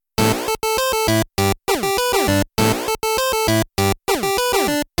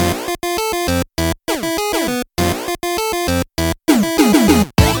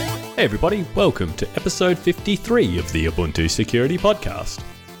everybody, welcome to episode 53 of the Ubuntu Security Podcast.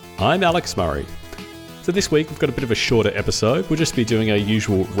 I'm Alex Murray. So this week we've got a bit of a shorter episode. We'll just be doing our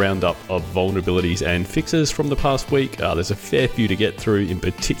usual roundup of vulnerabilities and fixes from the past week. There's a fair few to get through. In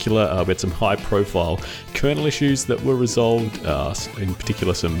particular, we had some high-profile kernel issues that were resolved, in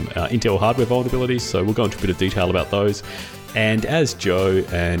particular some Intel hardware vulnerabilities, so we'll go into a bit of detail about those. And as Joe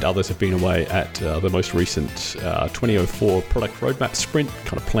and others have been away at the most recent 2004 product roadmap sprint,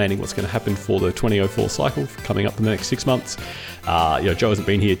 kind of planning what's going to happen for the 2004 cycle coming up in the next 6 months, Joe hasn't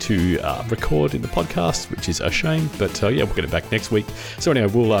been here to record in the podcast, which is a shame, but we'll get it back next week. So anyway,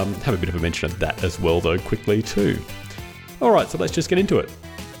 we'll have a bit of a mention of that as well, though, quickly too. All right, so let's just get into it.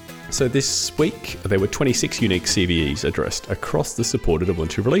 So this week, there were 26 unique CVEs addressed across the supported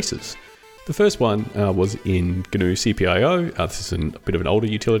Ubuntu releases. The first one was in GNU CPIO. This is a bit of an older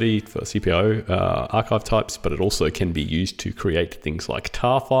utility for CPIO archive types, but it also can be used to create things like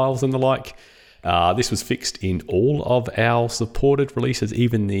tar files and the like. This was fixed in all of our supported releases,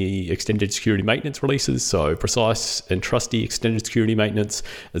 even the extended security maintenance releases, so Precise and Trusty extended security maintenance,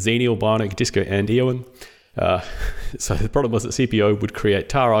 Xenial, Bionic, Disco, and Eowyn. So the problem was that CPIO would create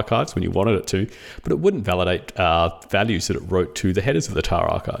tar archives when you wanted it to, but it wouldn't validate values that it wrote to the headers of the tar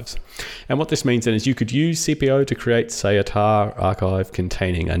archives. And what this means then is you could use CPIO to create, say, a tar archive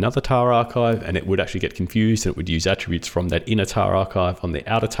containing another tar archive, and it would actually get confused, and it would use attributes from that inner tar archive on the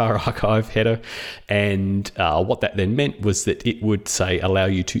outer tar archive header. And what that then meant was that it would, say, allow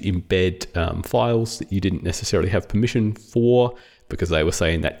you to embed files that you didn't necessarily have permission for, because they were,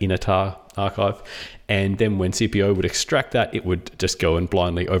 say, in that inner tar archive. And then when CPIO would extract that, it would just go and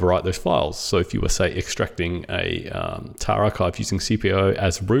blindly overwrite those files. So if you were, say, extracting a tar archive using CPIO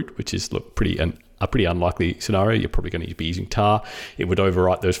as root, which is a pretty unlikely scenario, you're probably going to be using tar, it would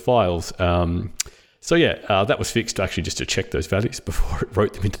overwrite those files. That was fixed actually just to check those values before it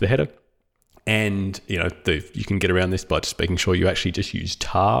wrote them into the header. And, you can get around this by just making sure you actually just use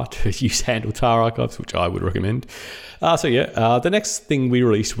tar to handle tar archives, which I would recommend. The next thing we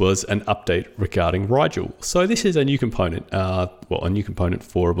released was an update regarding Rigel. So this is a new component, a new component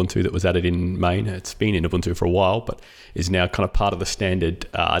for Ubuntu that was added in main. It's been in Ubuntu for a while, but is now kind of part of the standard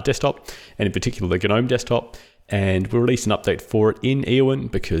desktop, and in particular the GNOME desktop. And we released an update for it in Eowyn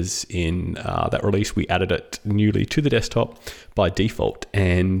because in that release we added it newly to the desktop by default.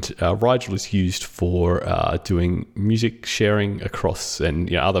 And Rigel is used for doing music sharing across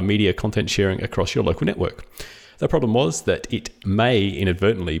and other media content sharing across your local network. The problem was that it may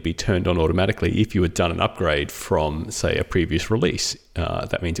inadvertently be turned on automatically if you had done an upgrade from, say, a previous release.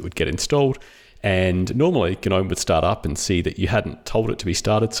 That means it would get installed. And normally GNOME would start up and see that you hadn't told it to be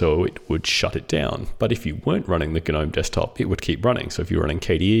started, so it would shut it down. But if you weren't running the GNOME desktop, it would keep running. So if you were running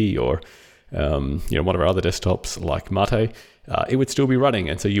KDE or one of our other desktops like Mate, it would still be running.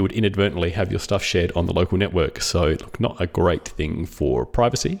 And so you would inadvertently have your stuff shared on the local network. So not a great thing for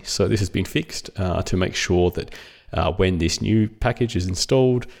privacy. So this has been fixed to make sure that when this new package is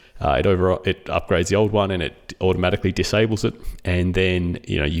installed, it upgrades the old one and it automatically disables it, and then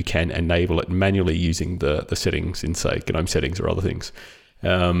you can enable it manually using the settings in, say, GNOME settings or other things.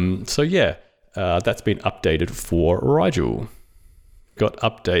 That's been updated for Rigel. Got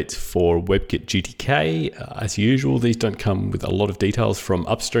updates for WebKit GTK. As usual, these don't come with a lot of details from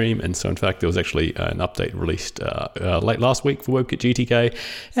upstream, and so in fact there was actually an update released late last week for WebKit GTK,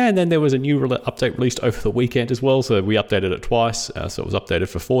 and then there was a new update released over the weekend as well, so we updated it twice. So it was updated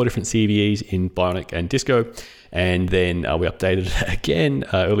for 4 different CVEs in Bionic and Disco, and then we updated it again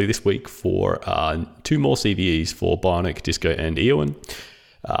early this week for 2 more CVEs for Bionic, Disco, and Eowyn.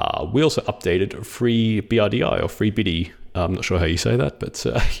 We also updated FreeBRDI or FreeBIDI. I'm not sure how you say that, but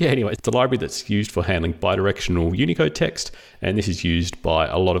anyway, it's a library that's used for handling bidirectional Unicode text, and this is used by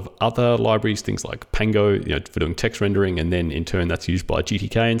a lot of other libraries, things like Pango, for doing text rendering, and then in turn that's used by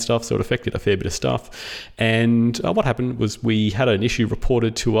GTK and stuff, so it affected a fair bit of stuff. And what happened was we had an issue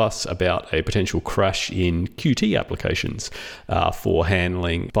reported to us about a potential crash in Qt applications for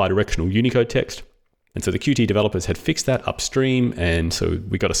handling bidirectional Unicode text. And so the Qt developers had fixed that upstream, and so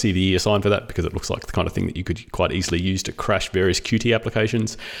we got a CVE assigned for that because it looks like the kind of thing that you could quite easily use to crash various Qt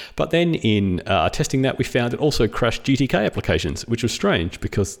applications. But then in testing that, we found it also crashed GTK applications, which was strange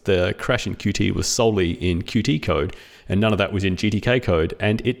because the crash in Qt was solely in Qt code, and none of that was in GTK code.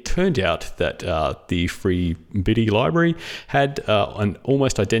 And it turned out that the FreeBIDI library had an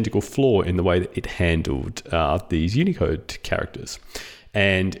almost identical flaw in the way that it handled these Unicode characters.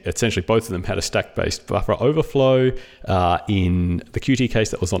 And essentially both of them had a stack-based buffer overflow. In the Qt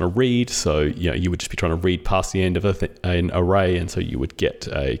case, that was on a read. So you would just be trying to read past the end of an array, and so you would get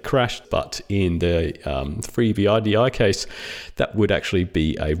a crash. But in the FreeBSD case, that would actually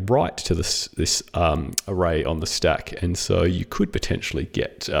be a write to this array on the stack. And so you could potentially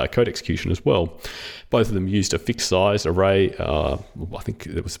get code execution as well. Both of them used a fixed size array. I think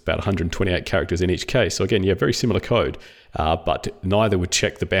there was about 128 characters in each case. So again, very similar code. But neither would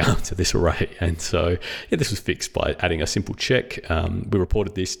check the bounds of this array. And so this was fixed by adding a simple check. We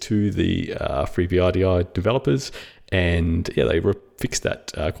reported this to the FreeBSD developers, and they fixed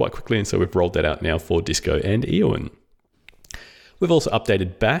that quite quickly. And so we've rolled that out now for Disco and Eowyn. We've also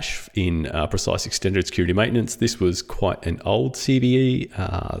updated Bash in Precise Extended Security Maintenance. This was quite an old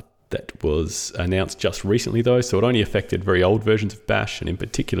CVE that was announced just recently though, so it only affected very old versions of Bash, and in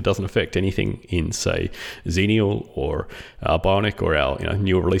particular doesn't affect anything in, say, Xenial or Bionic or our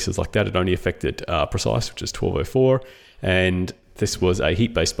newer releases like that. It only affected Precise, which is 12.04, and this was a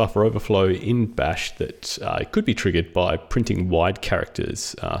heap-based buffer overflow in Bash that could be triggered by printing wide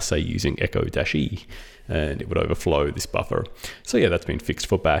characters, say using echo-e, and it would overflow this buffer. So that's been fixed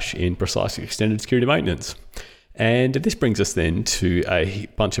for Bash in Precise Extended Security Maintenance. And this brings us then to a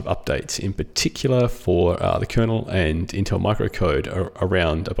bunch of updates, in particular for the kernel and Intel microcode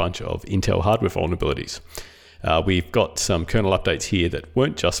around a bunch of Intel hardware vulnerabilities. We've got some kernel updates here that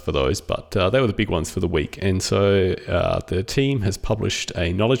weren't just for those, but they were the big ones for the week. And so the team has published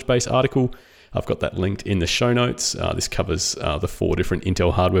a knowledge base article. I've got that linked in the show notes. This covers the 4 different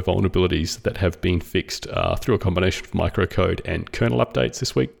Intel hardware vulnerabilities that have been fixed through a combination of microcode and kernel updates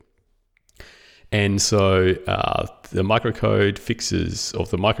this week. And so the microcode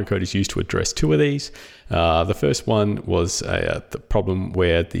is used to address 2 of these. The first one was the problem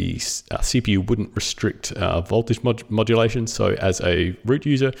where the CPU wouldn't restrict voltage modulation. So as a root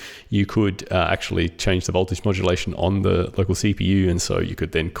user, you could actually change the voltage modulation on the local CPU, and so you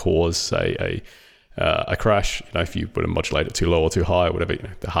could then cause, say, a crash. If you were to modulate it too low or too high or whatever,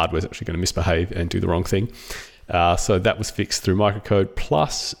 the hardware is actually going to misbehave and do the wrong thing. So that was fixed through microcode,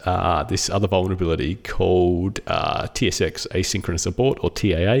 plus this other vulnerability called TSX Asynchronous Abort, or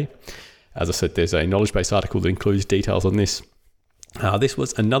TAA. As I said, there's a knowledge base article that includes details on this. This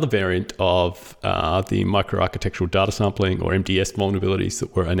was another variant of the microarchitectural data sampling, or MDS vulnerabilities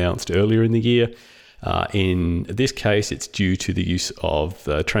that were announced earlier in the year. In this case, it's due to the use of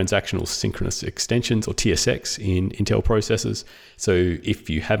transactional synchronous extensions, or TSX, in Intel processors. So if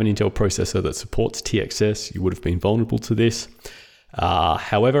you have an Intel processor that supports TXS, you would have been vulnerable to this.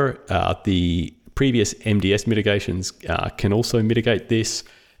 However, the previous MDS mitigations can also mitigate this.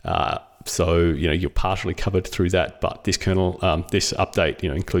 So you're partially covered through that, but this kernel, this update,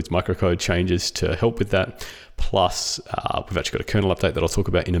 includes microcode changes to help with that. Plus, we've actually got a kernel update that I'll talk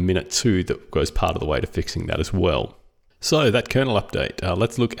about in a minute too that goes part of the way to fixing that as well. So that kernel update,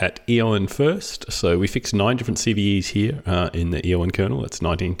 let's look at Eowyn first. So we fixed 9 different CVEs here in the Eowyn kernel. That's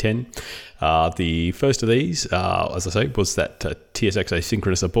 1910. The first of these, as I say, was that TSX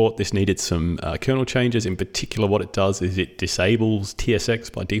asynchronous abort. This needed some kernel changes. In particular, what it does is it disables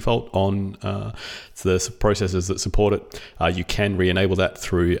TSX by default on the processors that support it. You can re-enable that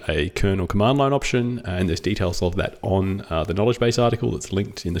through a kernel command line option, and there's details of that on the knowledge base article that's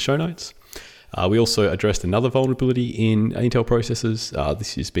linked in the show notes. We also addressed another vulnerability in Intel processors.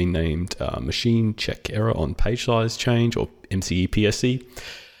 This has been named machine check error on page size change, or MCE-PSC.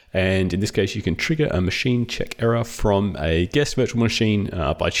 And in this case, you can trigger a machine check error from a guest virtual machine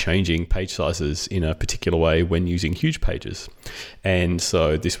by changing page sizes in a particular way when using huge pages. And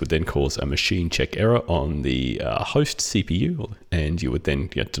so this would then cause a machine check error on the host CPU, and you would then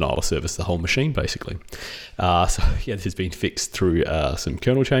denial of service the whole machine, basically. So this has been fixed through some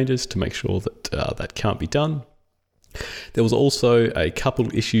kernel changes to make sure that that can't be done. There was also a couple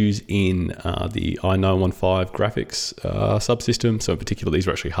of issues in the i915 graphics subsystem. So in particular, these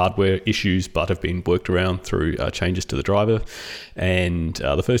were actually hardware issues, but have been worked around through changes to the driver. And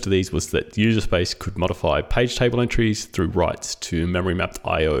the first of these was that user space could modify page table entries through writes to memory mapped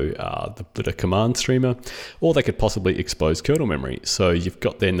IO, the command streamer, or they could possibly expose kernel memory. So you've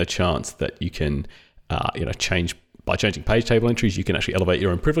got then the chance that you can change. By changing page table entries, you can actually elevate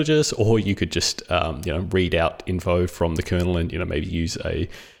your own privileges, or you could just read out info from the kernel and maybe use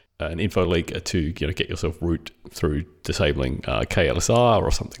an info leak to get yourself root through disabling KLSR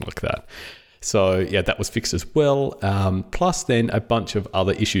or something like that. So that was fixed as well. Plus then a bunch of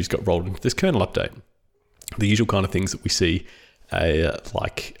other issues got rolled into this kernel update. The usual kind of things that we see,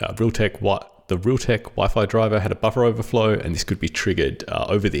 like Realtek. The Realtek Wi-Fi driver had a buffer overflow, and this could be triggered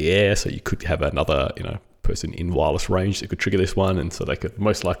over the air. So you could have another person in wireless range that could trigger this one, and so they could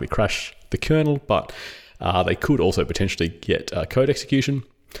most likely crash the kernel, but they could also potentially get code execution.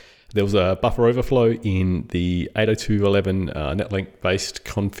 There was a buffer overflow in the 802.11 Netlink-based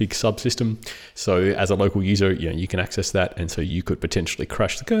config subsystem. So as a local user, you can access that, and so you could potentially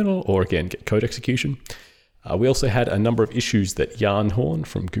crash the kernel or again get code execution. We also had a number of issues that Jan Horn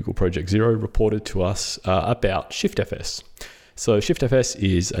from Google Project Zero reported to us about ShiftFS. So ShiftFS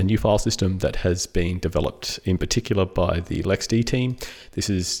is a new file system that has been developed in particular by the LXD team. This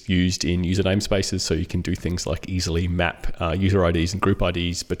is used in user namespaces, so you can do things like easily map user IDs and group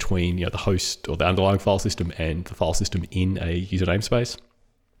IDs between the host or the underlying file system and the file system in a user namespace.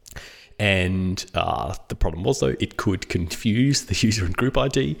 And the problem was, though, it could confuse the user and group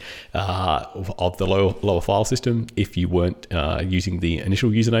ID of the lower file system if you weren't using the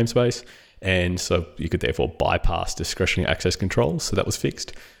initial user namespace. And so you could therefore bypass discretionary access controls. So that was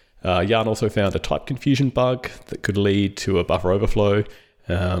fixed. Jan also found a type confusion bug that could lead to a buffer overflow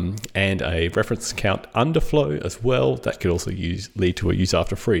and a reference count underflow as well. That could also lead to a use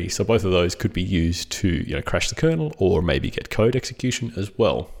after free. So both of those could be used to crash the kernel or maybe get code execution as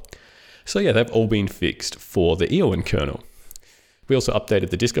well. So yeah, they've all been fixed for the EON kernel. We also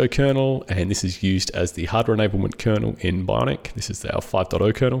updated the Disco kernel, and this is used as the hardware enablement kernel in Bionic. This is our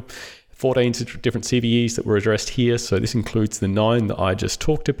 5.0 kernel. 14 different CVEs that were addressed here. So this includes the 9 that I just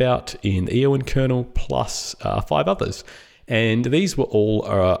talked about in the EON kernel, plus 5 others. And these were all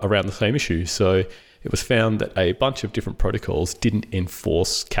around the same issue. So it was found that a bunch of different protocols didn't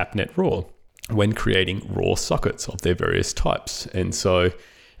enforce CAPNet RAW when creating RAW sockets of their various types. And so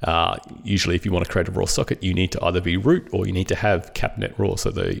usually if you want to create a RAW socket, you need to either be root or you need to have CAPNet RAW, so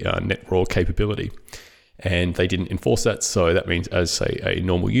the net RAW capability. And they didn't enforce that, so that means as, say, a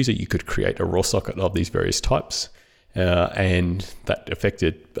normal user, you could create a RAW socket of these various types, and that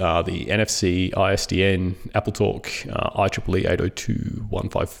affected the NFC, ISDN, AppleTalk, IEEE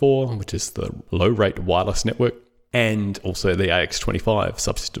 802.154, which is the low-rate wireless network, and also the AX25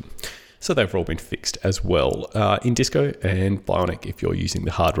 subsystem. So they've all been fixed as well in Disco and Bionic if you're using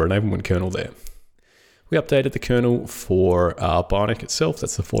the hardware enablement kernel there. We updated the kernel for Bionic itself.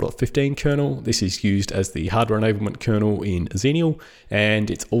 That's the 4.15 kernel. This is used as the hardware enablement kernel in Xenial, and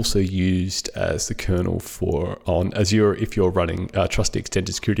it's also used as the kernel on Azure if you're running Trusty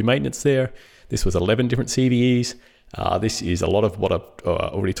Extended Security Maintenance there. This was 11 different CVEs. This is a lot of what I've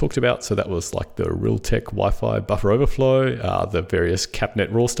already talked about. So that was like the Realtek Wi-Fi buffer overflow, the various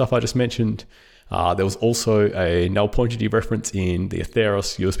CAPNet RAW stuff I just mentioned. There was also a null pointer dereference in the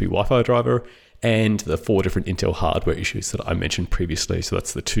Atheros USB Wi-Fi driver, and the 4 different Intel hardware issues that I mentioned previously. So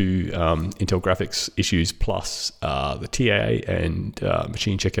that's the 2 Intel graphics issues plus the TAA and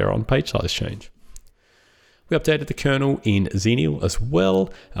machine check error on page size change. We updated the kernel in Xenial as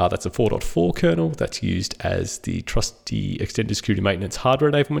well. That's a 4.4 kernel that's used as the Trusty Extended Security Maintenance hardware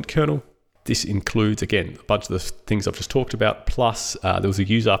enablement kernel. This includes, again, a bunch of the things I've just talked about, plus there was a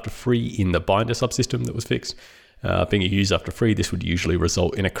use after free in the binder subsystem that was fixed. Being a use after free, this would usually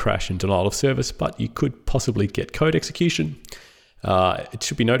result in a crash and denial of service, but you could possibly get code execution. It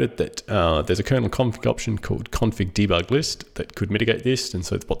should be noted that there's a kernel config option called config debug list that could mitigate this. And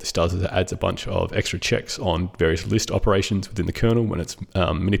so what this does is it adds a bunch of extra checks on various list operations within the kernel when it's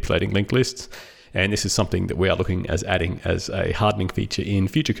manipulating linked lists. And this is something that we are looking as adding as a hardening feature in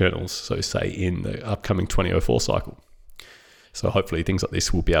future kernels. So say in the upcoming 2004 cycle. So hopefully things like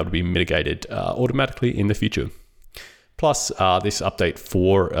this will be able to be mitigated automatically in the future. Plus, this update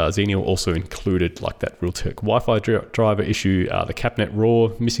for Xenial also included like that Realtek Wi-Fi driver issue, the CAPNet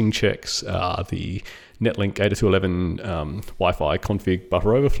RAW missing checks, the Netlink 802.11 Wi-Fi config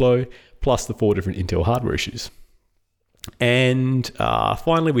buffer overflow, plus the 4 different Intel hardware issues. And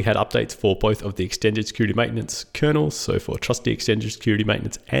finally, we had updates for both of the extended security maintenance kernels. So for Trusty Extended Security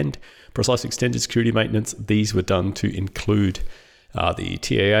Maintenance and Precise Extended Security Maintenance, these were done to include the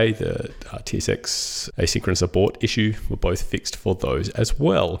TAA, the TSX asynchronous abort issue were both fixed for those as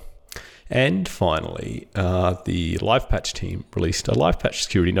well. And finally, the LivePatch team released a LivePatch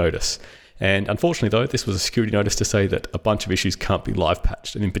security notice. And unfortunately, though, this was a security notice to say that a bunch of issues can't be live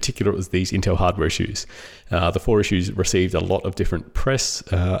patched. And in particular, it was these Intel hardware issues. The 4 issues received a lot of different press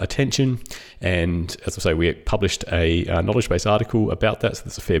attention. And as I say, we published a knowledge base article about that. So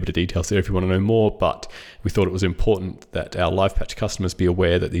there's a fair bit of details there if you want to know more. But we thought it was important that our live patch customers be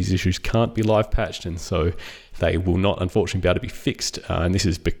aware that these issues can't be live patched. And so they will not, unfortunately, be able to be fixed. And this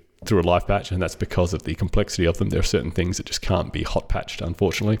is through a live patch, and that's because of the complexity of them. There are certain things that just can't be hot patched,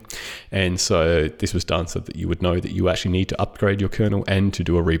 unfortunately. And so this was done so that you would know that you actually need to upgrade your kernel and to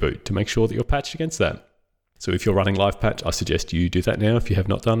do a reboot to make sure that you're patched against that. So if you're running live patch, I suggest you do that now if you have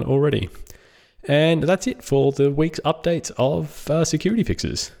not done it already. And that's it for the week's updates of security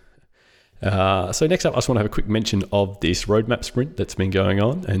fixes. So next up, I just want to have a quick mention of this roadmap sprint that's been going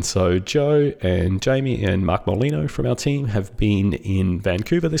on. And so Joe and Jamie and Mark Molino from our team have been in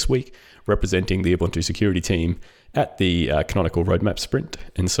Vancouver this week representing the Ubuntu security team at the Canonical roadmap sprint.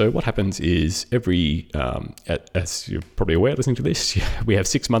 And so what happens is as you're probably aware listening to this, we have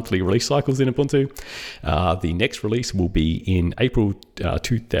 6 monthly release cycles in Ubuntu. The next release will be in April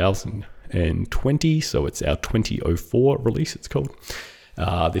 2020. So it's our 2004 release, it's called.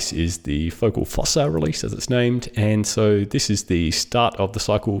 This is the Focal Fossa release, as it's named, and so this is the start of the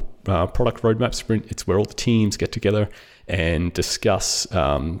cycle product roadmap sprint. It's where all the teams get together and discuss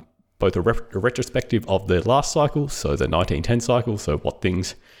both a retrospective of the last cycle, so the 1910 cycle, so what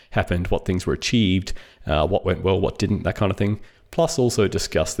things happened, what things were achieved, what went well, what didn't, that kind of thing, plus also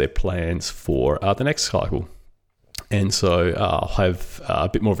discuss their plans for the next cycle. And so I'll have a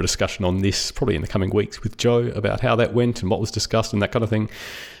bit more of a discussion on this probably in the coming weeks with Joe about how that went and what was discussed and that kind of thing.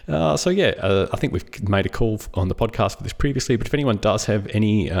 I think we've made a call on the podcast for this previously, but if anyone does have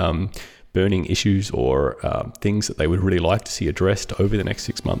any burning issues or things that they would really like to see addressed over the next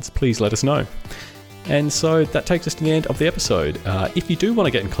 6 months, please let us know. And so that takes us to the end of the episode. If you do want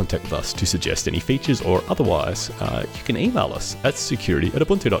to get in contact with us to suggest any features or otherwise, you can email us at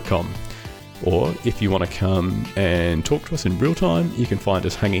security@ubuntu.com. Or if you want to come and talk to us in real time, you can find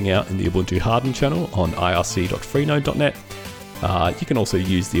us hanging out in the Ubuntu Harden channel on irc.freenode.net. You can also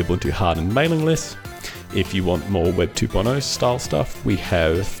use the Ubuntu Harden mailing list. If you want more Web 2.0 style stuff, we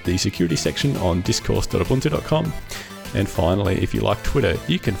have the security section on discourse.ubuntu.com. And finally, if you like Twitter,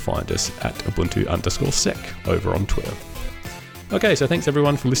 you can find us at Ubuntu_sec over on Twitter. Okay, so thanks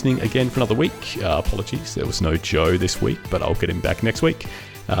everyone for listening again for another week. Apologies, there was no Joe this week, but I'll get him back next week.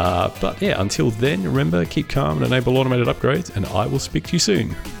 But yeah, until then, remember, keep calm and enable automated upgrades, and I will speak to you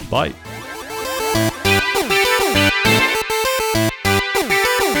soon. Bye.